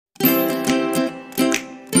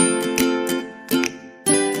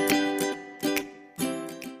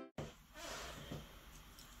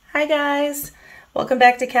Hi guys, welcome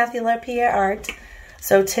back to Kathy LaPierre Art.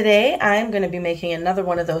 So today I'm going to be making another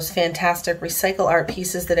one of those fantastic recycle art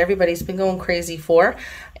pieces that everybody's been going crazy for,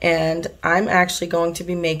 and I'm actually going to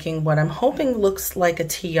be making what I'm hoping looks like a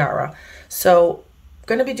tiara. So I'm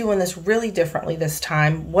going to be doing this really differently this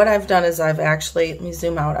time. What I've done is I've actually, let me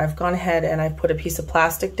zoom out, I've gone ahead and I've put a piece of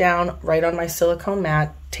plastic down right on my silicone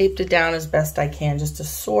mat, taped it down as best I can just to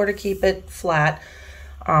sort of keep it flat.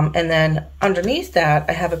 And then underneath that,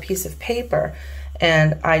 I have a piece of paper,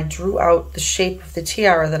 and I drew out the shape of the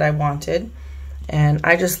tiara that I wanted, and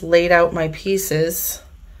I just laid out my pieces.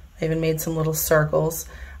 I even made some little circles.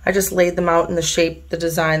 I just laid them out in the shape, the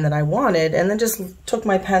design that I wanted, and then just took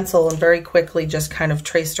my pencil and very quickly just kind of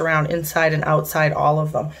traced around inside and outside all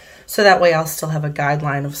of them. So that way I'll still have a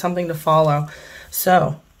guideline of something to follow.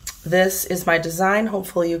 So this is my design.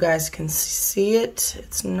 Hopefully you guys can see it.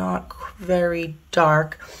 It's not very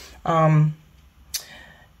dark.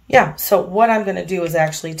 Yeah, so what I'm going to do is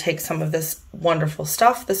actually take some of this wonderful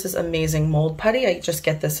stuff. This is amazing mold putty. I just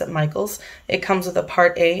get this at Michael's. It comes with a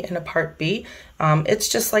part A and a part B. It's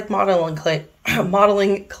just like modeling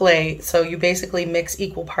clay. So you basically mix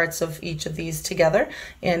equal parts of each of these together,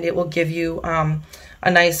 and it will give you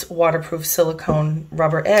a nice waterproof silicone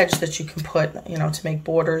rubber edge that you can put, you know, to make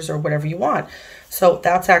borders or whatever you want. So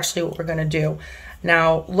that's actually what we're going to do.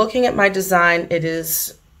 Now, looking at my design, it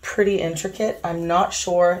is pretty intricate. I'm not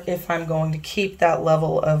sure if I'm going to keep that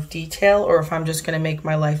level of detail or if I'm just going to make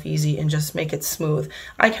my life easy and just make it smooth.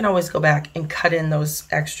 I can always go back and cut in those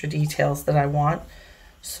extra details that I want.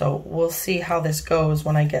 So we'll see how this goes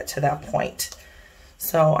when I get to that point.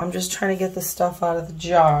 So I'm just trying to get the stuff out of the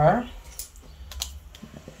jar.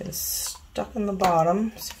 It's stuck in the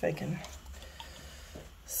bottom. See if I can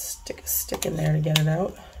stick a stick in there to get it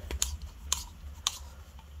out.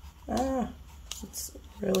 Ah, it's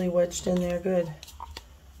really wedged in there good.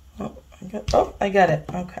 Oh, I got it.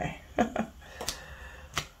 Okay. All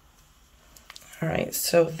right,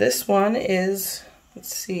 so this one is,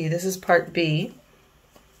 let's see, this is part B.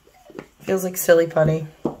 Feels like silly putty.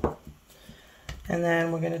 And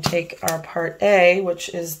then we're going to take our part A, which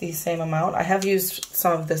is the same amount. I have used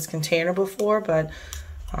some of this container before, but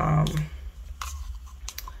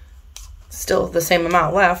still the same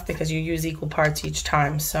amount left because you use equal parts each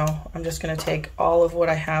time. So I'm just going to take all of what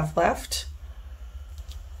I have left.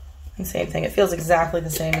 And same thing, it feels exactly the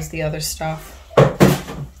same as the other stuff.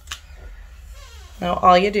 Now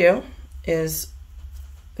all you do is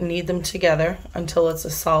knead them together until it's a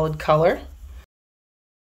solid color.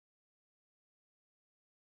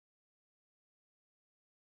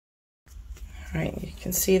 All right, you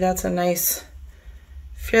can see that's a nice,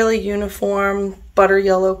 fairly uniform butter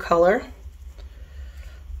yellow color.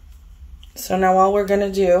 So now all we're going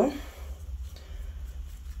to do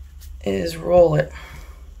is roll it.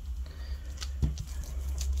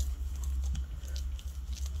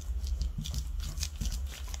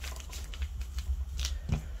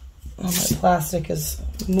 Oh, my plastic is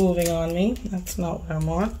moving on me. That's not what I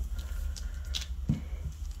want.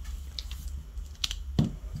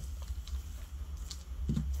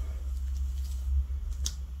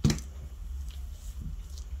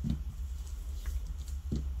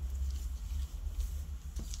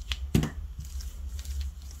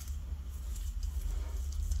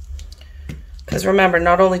 Because remember,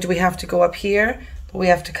 not only do we have to go up here, but we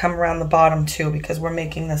have to come around the bottom too, because we're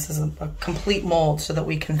making this as a complete mold so that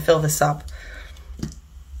we can fill this up.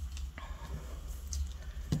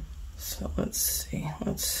 So let's see,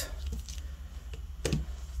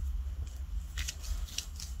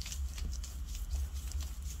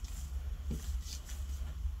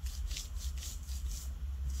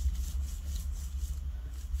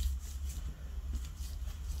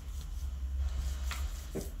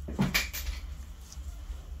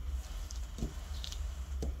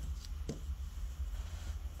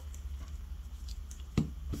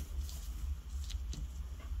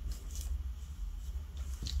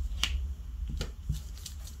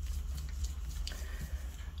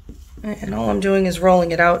 and all I'm doing is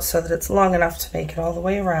rolling it out so that it's long enough to make it all the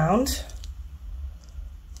way around.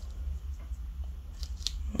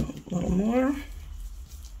 A little more.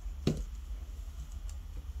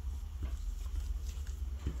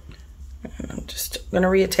 And I'm just going to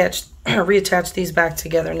reattach these back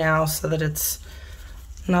together now so that it's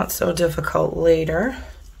not so difficult later.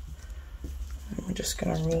 And we're just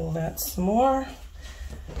going to roll that some more.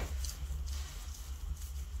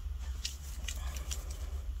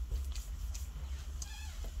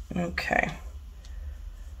 Okay,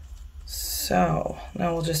 so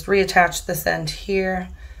now we'll just reattach this end here.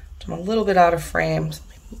 I'm a little bit out of frame.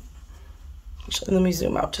 Let me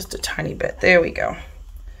zoom out just a tiny bit. There we go.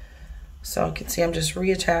 So you can see I'm just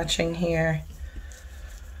reattaching here.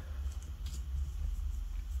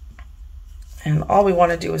 And all we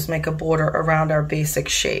want to do is make a border around our basic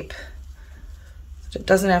shape. It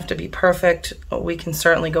doesn't have to be perfect, but we can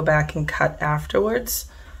certainly go back and cut afterwards.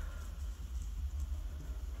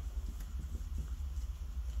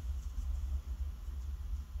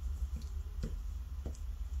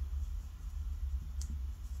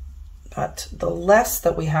 But the less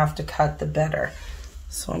that we have to cut, the better.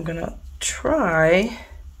 So I'm gonna try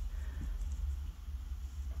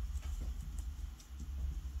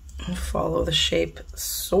and follow the shape,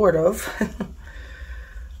 sort of.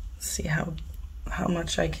 See how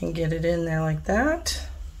much I can get it in there like that.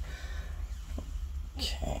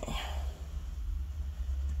 Okay.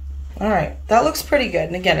 All right, that looks pretty good.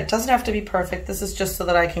 And again, it doesn't have to be perfect. This is just so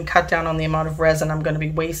that I can cut down on the amount of resin I'm gonna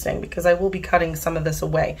be wasting, because I will be cutting some of this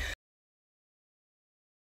away.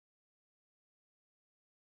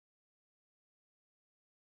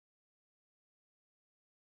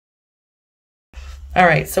 All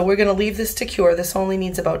right, so we're gonna leave this to cure. This only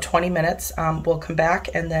needs about 20 minutes. We'll come back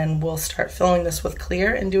and then we'll start filling this with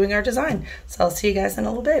clear and doing our design. So I'll see you guys in a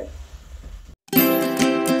little bit.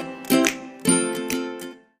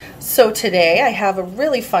 So today I have a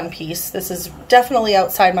really fun piece. This is definitely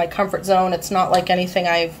outside my comfort zone. It's not like anything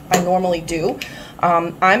I normally do.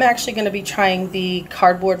 I'm actually gonna be trying the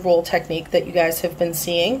cardboard roll technique that you guys have been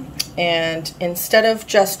seeing. And instead of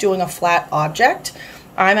just doing a flat object,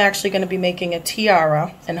 I'm actually going to be making a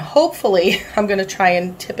tiara, and hopefully I'm going to try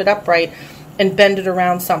and tip it upright and bend it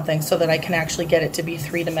around something so that I can actually get it to be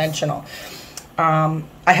three-dimensional. I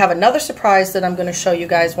have another surprise that I'm going to show you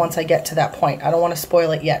guys once I get to that point. I don't want to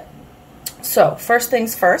spoil it yet. So first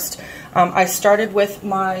things first, I started with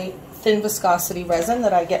my thin viscosity resin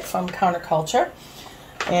that I get from Counterculture,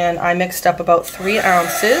 and I mixed up about 3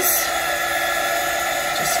 ounces.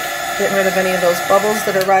 Just getting rid of any of those bubbles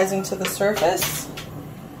that are rising to the surface.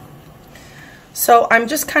 So I'm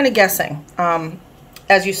just kind of guessing.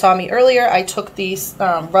 As you saw me earlier, I took these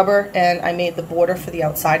rubber and I made the border for the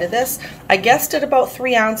outside of this. I guessed at about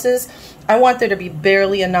 3 ounces. I want there to be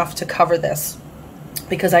barely enough to cover this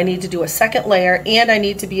because I need to do a second layer and I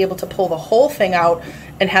need to be able to pull the whole thing out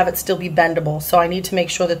and have it still be bendable. So I need to make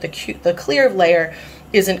sure that the clear layer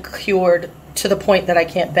isn't cured to the point that I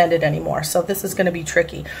can't bend it anymore. So this is going to be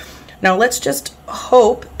tricky. Now let's just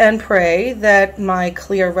hope and pray that my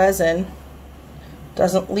clear resin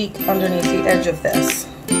doesn't leak underneath the edge of this.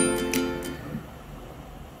 I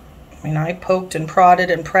mean, I poked and prodded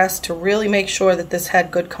and pressed to really make sure that this had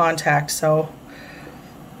good contact, so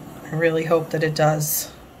I really hope that it does.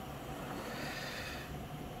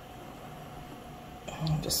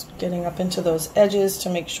 I'm just getting up into those edges to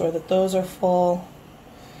make sure that those are full.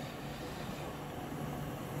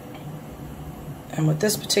 And with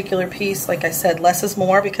this particular piece, like I said, less is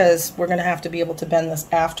more because we're going to have to be able to bend this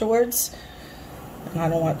afterwards. And I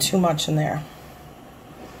don't want too much in there.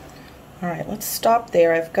 All right, let's stop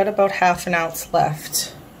there. I've got about ½ an ounce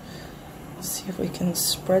left. Let's see if we can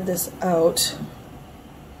spread this out.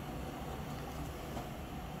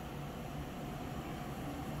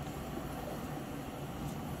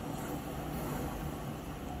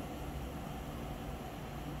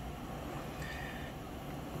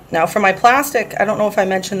 Now for my plastic, I don't know if I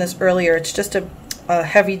mentioned this earlier, it's just a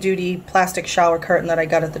heavy-duty plastic shower curtain that I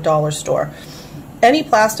got at the dollar store. Any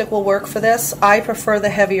plastic will work for this. I prefer the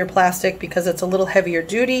heavier plastic because it's a little heavier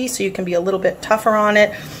duty, so you can be a little bit tougher on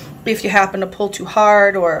it. If you happen to pull too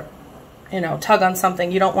hard or, you know, tug on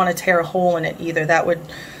something, you don't want to tear a hole in it either. That would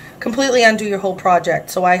completely undo your whole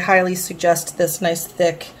project. So I highly suggest this nice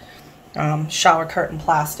thick shower curtain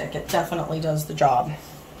plastic. It definitely does the job.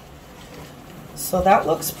 So that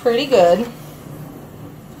looks pretty good.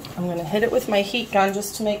 I'm going to hit it with my heat gun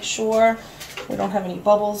just to make sure we don't have any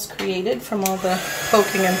bubbles created from all the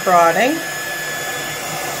poking and prodding.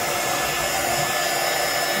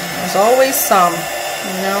 There's always some,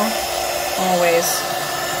 you know, always.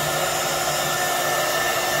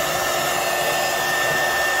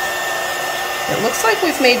 It looks like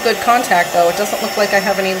we've made good contact though. It doesn't look like I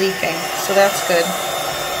have any leaking, so that's good.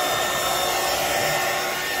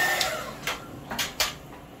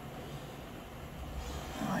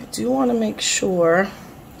 I do want to make sure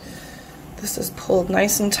this is pulled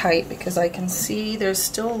nice and tight because I can see there's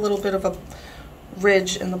still a little bit of a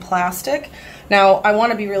ridge in the plastic. Now I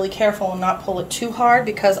want to be really careful and not pull it too hard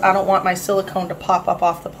because I don't want my silicone to pop up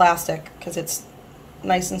off the plastic because it's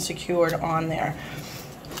nice and secured on there.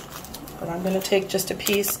 But I'm going to take just a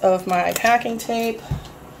piece of my packing tape.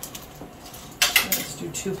 Let's do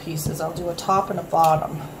 2 pieces. I'll do a top and a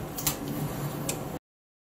bottom.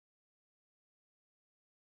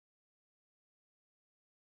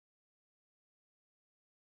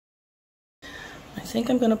 think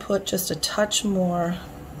I'm going to put just a touch more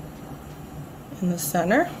in the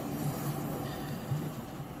center,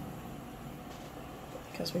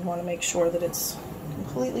 because we want to make sure that it's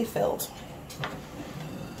completely filled.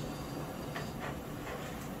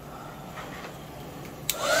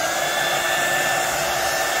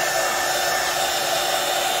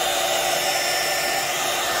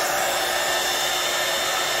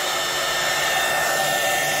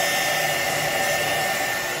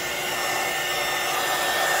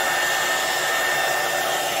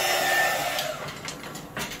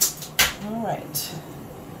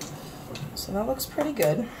 So that looks pretty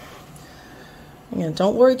good. Again,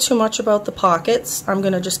 don't worry too much about the pockets. I'm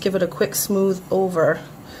going to just give it a quick smooth over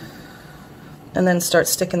and then start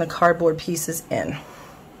sticking the cardboard pieces in.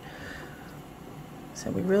 So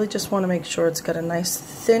we really just want to make sure it's got a nice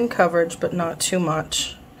thin coverage, but not too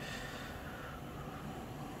much.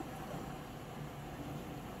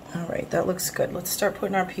 Alright, that looks good. Let's start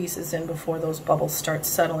putting our pieces in before those bubbles start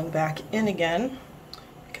settling back in again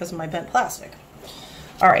because of my bent plastic.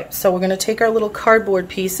 Alright, so we're going to take our little cardboard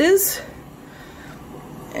pieces,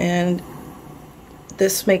 and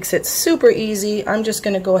this makes it super easy. I'm just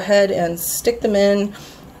going to go ahead and stick them in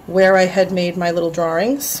where I had made my little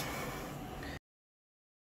drawings.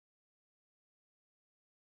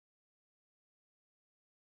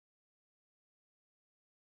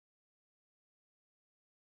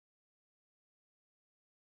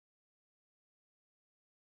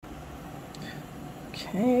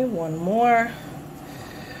 Okay, one more.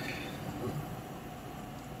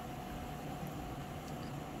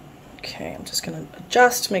 Okay, I'm just going to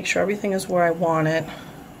adjust, make sure everything is where I want it.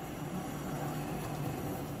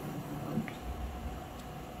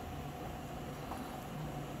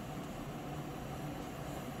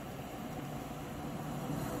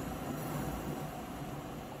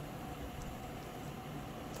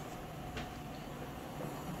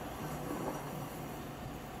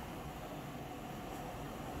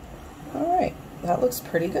 All right, that looks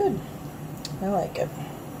pretty good. I like it.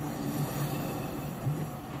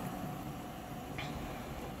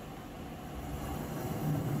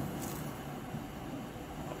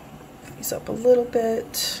 Up a little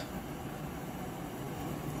bit.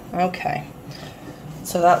 Okay,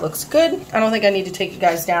 so that looks good. I don't think I need to take you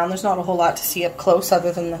guys down. There's not a whole lot to see up close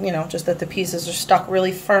other than, you know, just that the pieces are stuck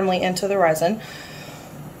really firmly into the resin.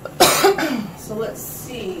 So let's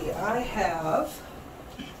see, I have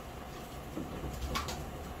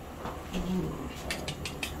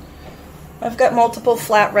I've got multiple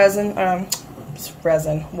flat resin,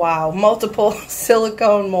 multiple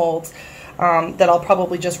silicone molds that I'll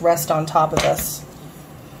probably just rest on top of this.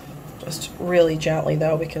 Just really gently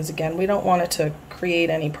though, because again, we don't want it to create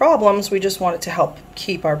any problems. We just want it to help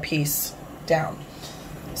keep our piece down.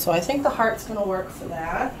 So I think the heart's going to work for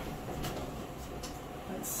that.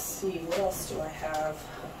 Let's see, what else do I have?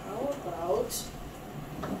 How about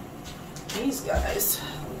these guys?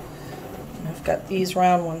 I've got these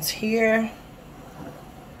round ones here.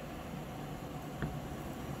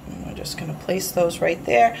 And I'm just going to place those right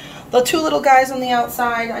there. The two little guys on the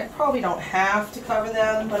outside, I probably don't have to cover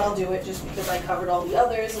them, but I'll do it just because I covered all the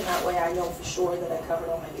others, and that way I know for sure that I covered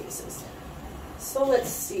all my bases. So let's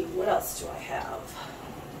see, what else do I have?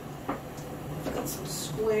 I've got some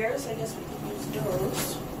squares, I guess we can use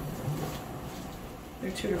those.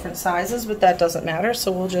 They're two different sizes, but that doesn't matter,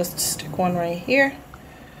 so we'll just stick one right here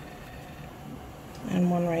and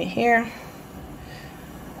one right here.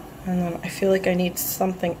 And then I feel like I need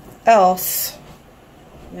something else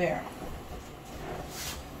there.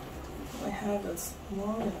 I have this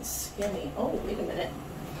long and skinny. Oh, wait a minute.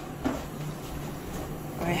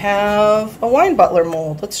 I have a wine butler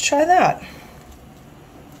mold. Let's try that.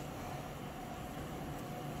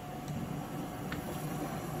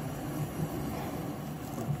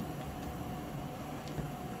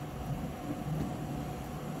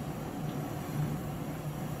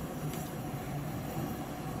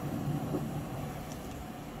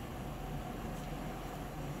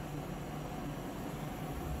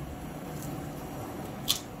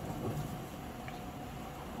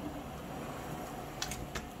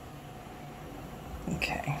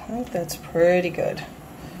 Okay, I think that's pretty good.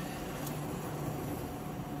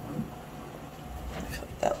 I feel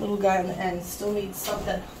like that little guy on the end still needs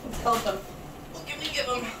something. Let's help him. Give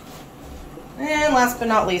him. And last but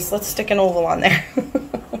not least, let's stick an oval on there.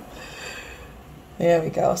 There we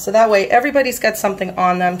go. So that way everybody's got something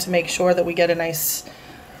on them to make sure that we get a nice,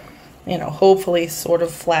 you know, hopefully sort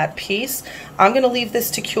of flat piece. I'm going to leave this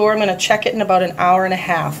to cure. I'm going to check it in about an hour and a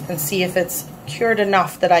half and see if it's cured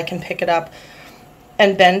enough that I can pick it up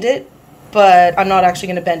and bend it but I'm not actually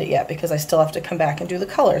going to bend it yet because I still have to come back and do the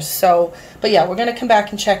colors. So, but yeah, we're going to come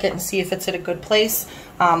back and check it and see if it's at a good place.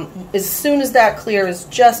 As soon as that clear is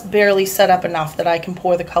just barely set up enough that I can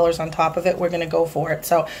pour the colors on top of it, we're going to go for it.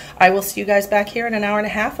 So I will see you guys back here in an hour and a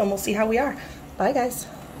half, and we'll see how we are. Bye, guys.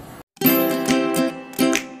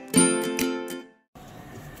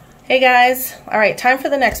 Hey guys, all right, time for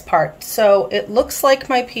the next part. So it looks like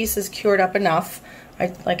my piece is cured up enough.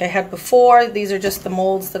 Like I had before, these are just the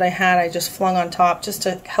molds that I had. I just flung on top just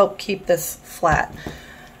to help keep this flat.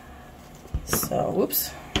 So,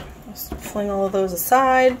 whoops, let's fling all of those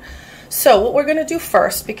aside. So what we're gonna do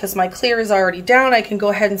first, because my clear is already down, I can go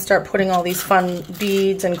ahead and start putting all these fun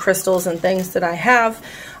beads and crystals and things that I have.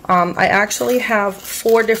 I actually have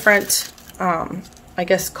 4 different, I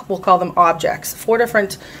guess we'll call them objects, 4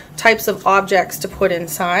 different types of objects to put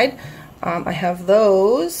inside. I have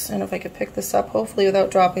those, and if I could pick this up hopefully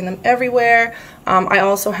without dropping them everywhere. I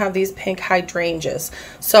also have these pink hydrangeas.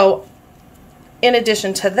 So in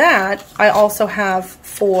addition to that, I also have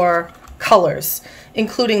 4 colors,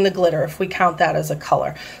 including the glitter, if we count that as a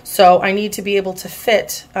color. So I need to be able to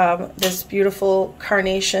fit this beautiful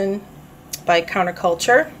carnation by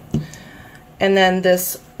Counterculture, and then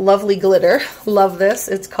this lovely glitter. Love this.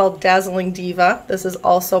 It's called Dazzling Diva. This is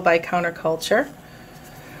also by Counterculture.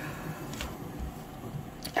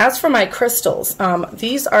 As for my crystals,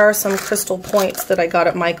 these are some crystal points that I got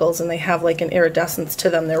at Michael's, and they have like an iridescence to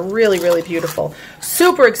them. They're really, really beautiful.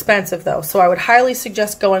 Super expensive though, so I would highly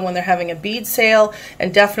suggest going when they're having a bead sale,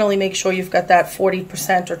 and definitely make sure you've got that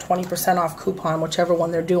 40% or 20% off coupon, whichever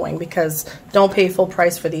one they're doing, because don't pay full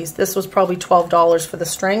price for these. This was probably $12 for the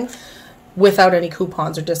string, without any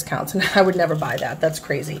coupons or discounts, and I would never buy that. That's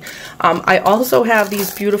crazy. I also have these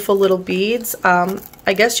beautiful little beads.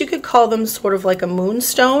 I guess you could call them sort of like a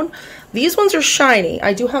moonstone. These ones are shiny.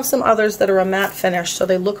 I do have some others that are a matte finish, so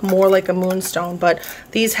they look more like a moonstone, but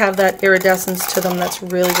these have that iridescence to them that's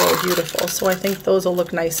really, really beautiful. So I think those will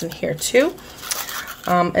look nice in here too.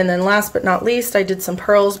 And then last but not least, I did some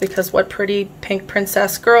pearls, because what pretty pink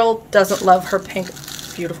princess girl doesn't love her pink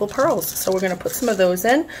beautiful pearls? So we're going to put some of those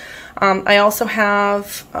in. I also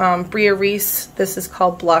have Bria Reese. This is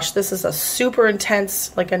called Blush. This is a super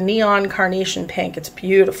intense, like a neon carnation pink. It's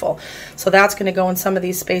beautiful. So that's going to go in some of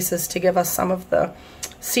these spaces to give us some of the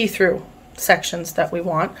see-through sections that we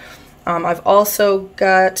want. I've also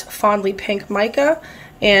got Fondly Pink Mica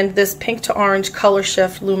and this pink to orange color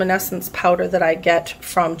shift luminescence powder that I get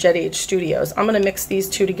from Jet Age Studios. I'm going to mix these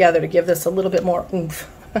two together to give this a little bit more oomph.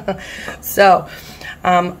 So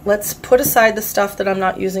let's put aside the stuff that I'm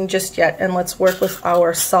not using just yet, and let's work with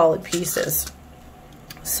our solid pieces.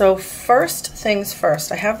 So first things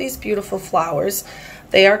first, I have these beautiful flowers.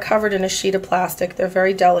 They are covered in a sheet of plastic. They're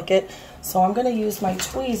very delicate. So I'm going to use my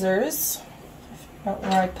tweezers. Figure out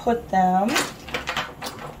where I put them.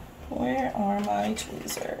 Where are my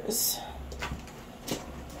tweezers?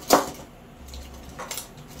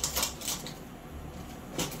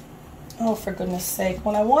 Oh, for goodness sake.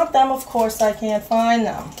 When I want them, of course, I can't find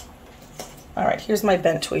them. All right, here's my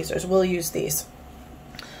bent tweezers. We'll use these.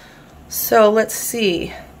 So let's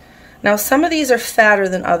see. Now, some of these are fatter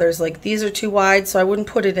than others. Like these are too wide, so I wouldn't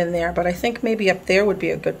put it in there, but I think maybe up there would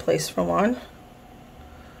be a good place for one.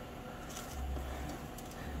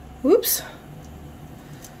 Whoops.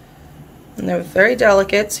 And they're very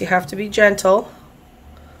delicate, so you have to be gentle.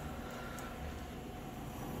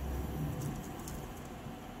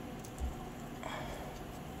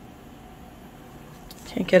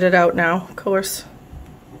 Can't get it out now, of course.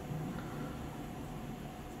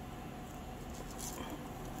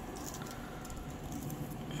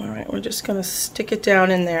 All right, we're just going to stick it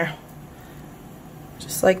down in there,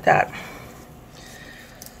 just like that.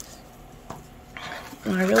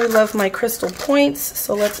 And I really love my crystal points,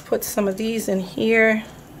 so let's put some of these in here.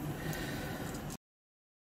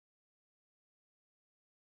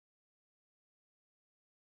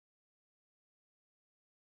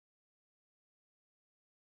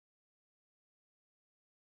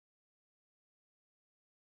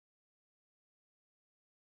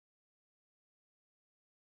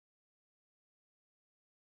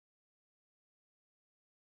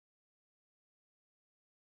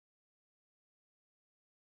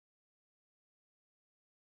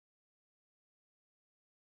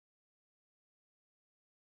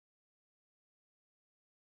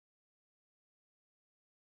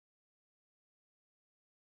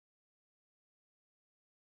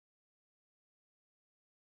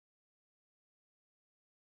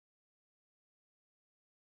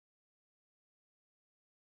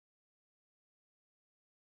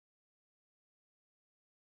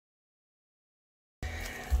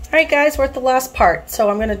 Alright guys, we're at the last part. So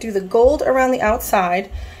I'm going to do the gold around the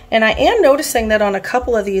outside. And I am noticing that on a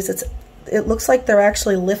couple of these, it looks like they're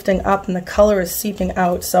actually lifting up and the color is seeping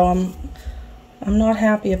out. So I'm not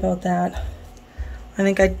happy about that. I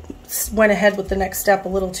think I went ahead with the next step a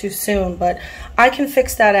little too soon, but I can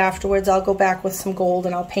fix that afterwards. I'll go back with some gold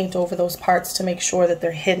and I'll paint over those parts to make sure that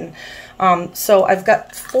they're hidden. So I've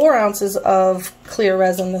got 4 ounces of clear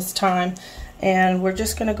resin this time, and we're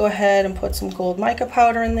just going to go ahead and put some gold mica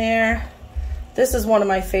powder in there. This is one of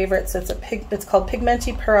my favorites. It's called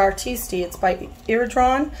Pigmenti per Artisti. It's by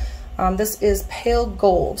Iridron. This is pale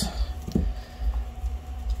gold.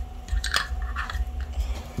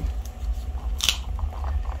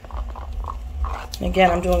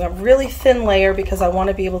 Again, I'm doing a really thin layer because I want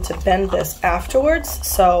to be able to bend this afterwards.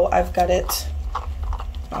 So I've got it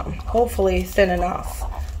hopefully thin enough.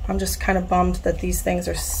 I'm just kind of bummed that these things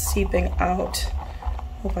are seeping out.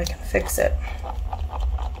 Hope I can fix it.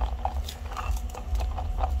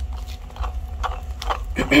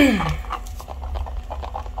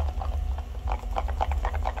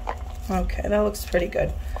 Okay, that looks pretty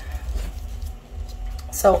good.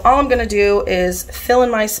 So all I'm going to do is fill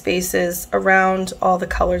in my spaces around all the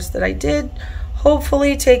colors that I did,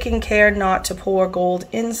 hopefully taking care not to pour gold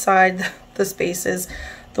inside the spaces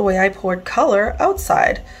the way I poured color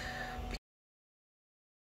outside.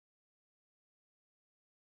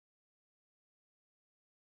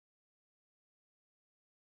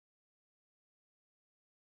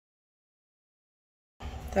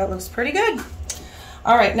 That looks pretty good.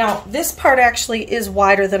 All right, now this part actually is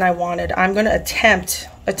wider than I wanted. I'm going to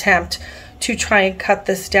attempt to try and cut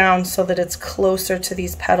this down so that it's closer to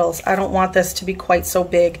these petals. I don't want this to be quite so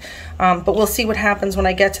big, but we'll see what happens when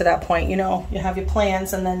I get to that point. You know, you have your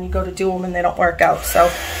plans and then you go to do them and they don't work out. So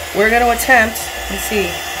we're going to attempt and see.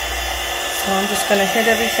 So I'm just going to hit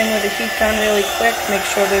everything with a heat gun really quick, make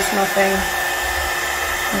sure there's nothing,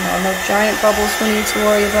 you know, no giant bubbles we need to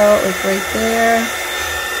worry about, like right there.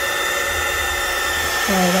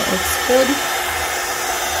 Oh, that looks good.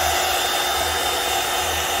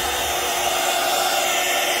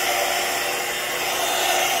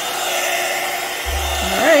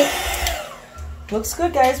 All right. Looks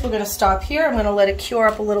good, guys. We're going to stop here. I'm going to let it cure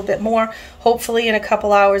up a little bit more. Hopefully in a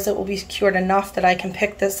couple hours it will be cured enough that I can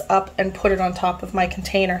pick this up and put it on top of my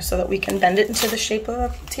container so that we can bend it into the shape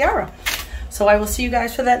of a tiara. So I will see you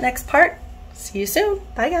guys for that next part. See you soon.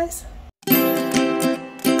 Bye, guys.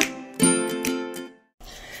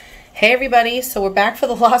 Hey everybody, so we're back for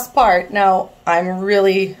the last part. Now, I'm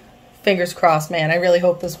really, fingers crossed, man. I really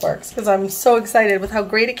hope this works because I'm so excited with how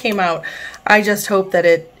great it came out. I just hope that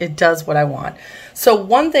it does what I want. So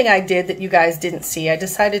one thing I did that you guys didn't see, I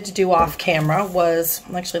decided to do off camera was,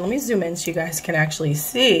 actually let me zoom in so you guys can actually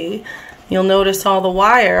see. You'll notice all the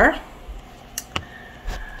wire.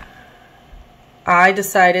 I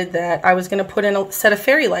decided that I was going to put in a set of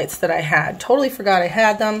fairy lights that I had. Totally forgot I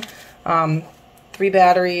had them. 3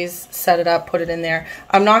 batteries, set it up, put it in there.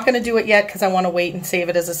 I'm not going to do it yet because I want to wait and save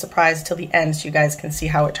it as a surprise till the end so you guys can see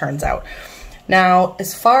how it turns out. Now,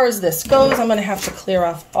 as far as this goes, I'm going to have to clear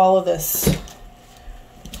off all of this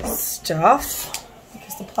stuff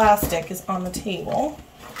because the plastic is on the table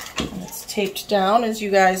and it's taped down, as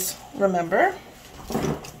you guys remember.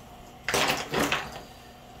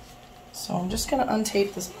 So I'm just going to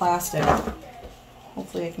untape this plastic.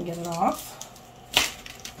 Hopefully I can get it off.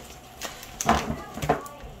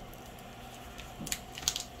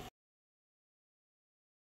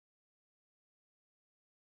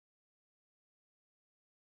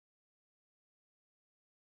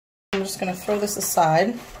 I'm just going to throw this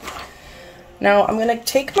aside. Now I'm going to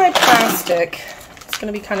take my plastic. It's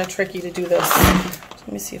going to be kind of tricky to do this.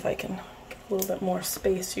 Let me see if I can get a little bit more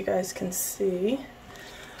space you guys can see.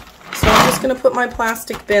 So I'm just going to put my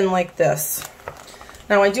plastic bin like this.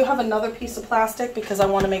 Now I do have another piece of plastic because I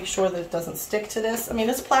want to make sure that it doesn't stick to this. I mean,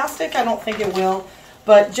 it's plastic, I don't think it will,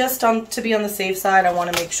 but just to be on the safe side, I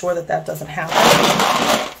want to make sure that that doesn't happen.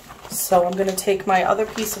 So I'm going to take my other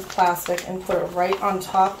piece of plastic and put it right on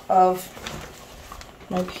top of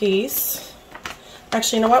my piece.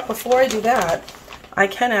 Actually, you know what? Before I do that, I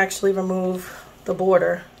can actually remove the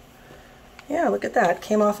border. Yeah, look at that. It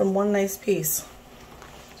came off in one nice piece.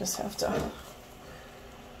 Just have to...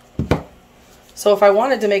 So if I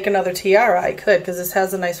wanted to make another tiara, I could, because this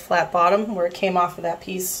has a nice flat bottom where it came off of that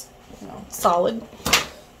piece, you know, solid.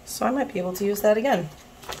 So I might be able to use that again.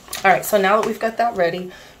 All right, so now that we've got that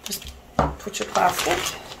ready, just put your plastic.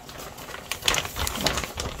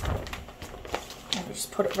 And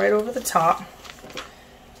just put it right over the top.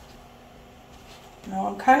 Now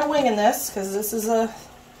I'm kind of winging this because this is I'm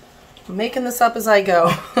making this up as I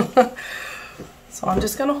go. So I'm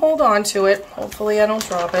just gonna hold on to it. Hopefully I don't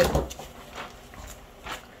drop it.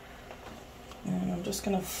 And I'm just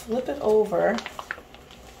gonna flip it over.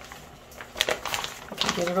 I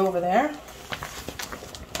can get it over there.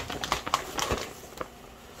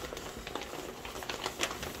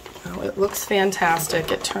 Oh, it looks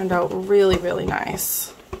fantastic. It turned out really, really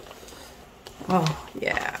nice. Oh,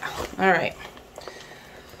 yeah. All right.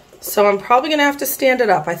 So I'm probably going to have to stand it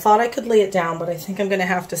up. I thought I could lay it down, but I think I'm going to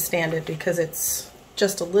have to stand it because it's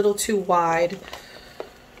just a little too wide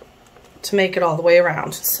to make it all the way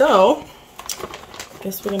around. So I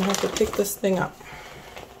guess we're going to have to pick this thing up.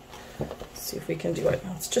 Let's see if we can do it.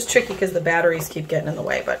 It's just tricky because the batteries keep getting in the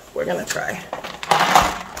way, but we're going to try.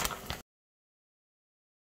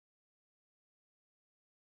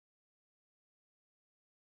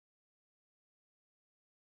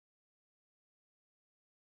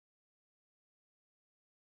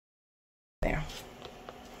 There.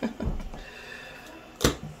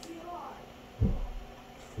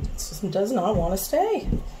 This does not want to stay.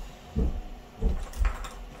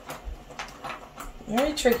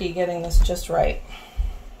 Very tricky getting this just right.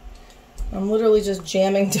 I'm literally just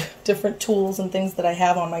jamming different tools and things that I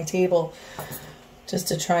have on my table just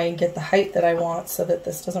to try and get the height that I want so that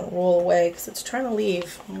this doesn't roll away because it's trying to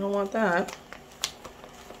leave. I don't want that.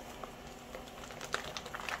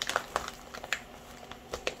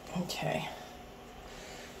 Okay.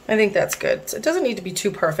 I think that's good. So it doesn't need to be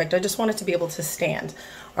too perfect. I just want it to be able to stand.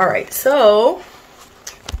 All right, so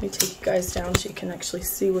let me take you guys down so you can actually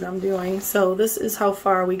see what I'm doing. So this is how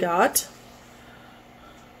far we got.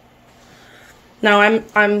 Now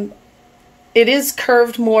it is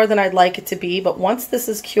curved more than I'd like it to be, but once this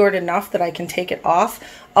is cured enough that I can take it off,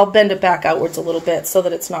 I'll bend it back outwards a little bit so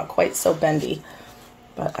that it's not quite so bendy.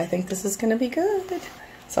 But I think this is gonna be good.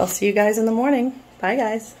 So I'll see you guys in the morning. Bye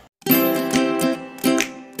guys.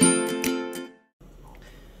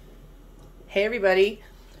 Hey everybody.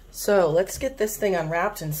 So let's get this thing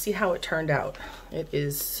unwrapped and see how it turned out. It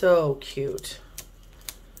is so cute.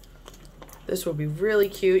 This will be really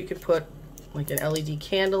cute. You could put like an LED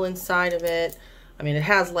candle inside of it. I mean, it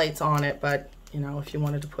has lights on it, but you know, if you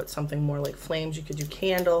wanted to put something more like flames, you could do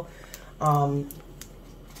candle. I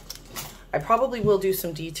probably will do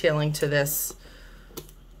some detailing to this.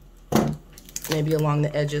 Maybe along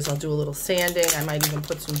the edges, I'll do a little sanding. I might even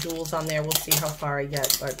put some jewels on there. We'll see how far I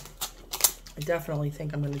get, but I definitely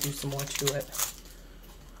think I'm going to do some more to it.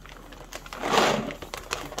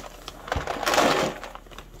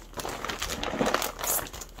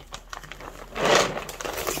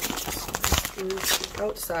 This is the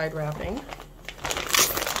outside wrapping.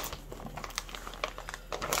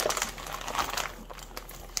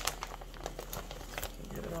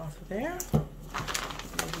 Get it off of there.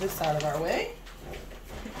 Move this out of our way.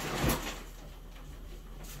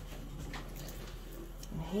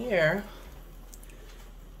 And here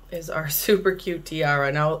is our super cute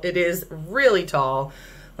tiara. Now it is really tall.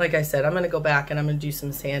 Like I said, I'm gonna go back and I'm gonna do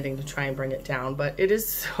some sanding to try and bring it down, but it is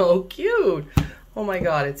so cute. Oh my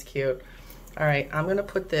God, it's cute. All right, I'm gonna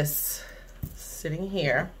put this sitting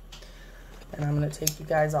here and I'm gonna take you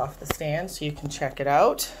guys off the stand so you can check it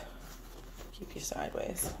out. Keep you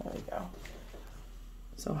sideways, there we go.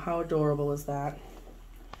 So how adorable is that?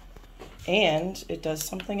 And it does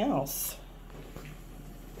something else.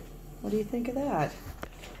 What do you think of that?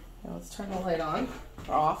 Now let's turn the light on,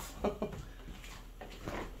 or off.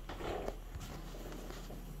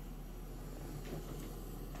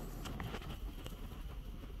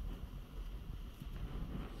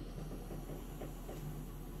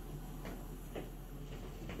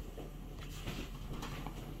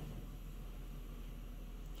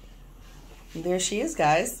 And there she is,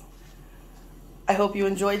 guys. I hope you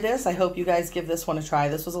enjoyed this. I hope you guys give this one a try.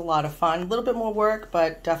 This was a lot of fun. A little bit more work,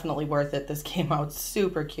 but definitely worth it. This came out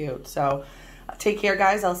super cute. So take care,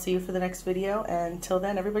 guys. I'll see you for the next video. And until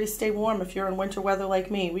then, everybody stay warm if you're in winter weather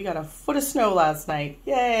like me. We got a foot of snow last night.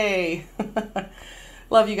 Yay!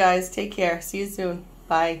 Love you guys. Take care. See you soon.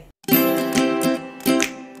 Bye.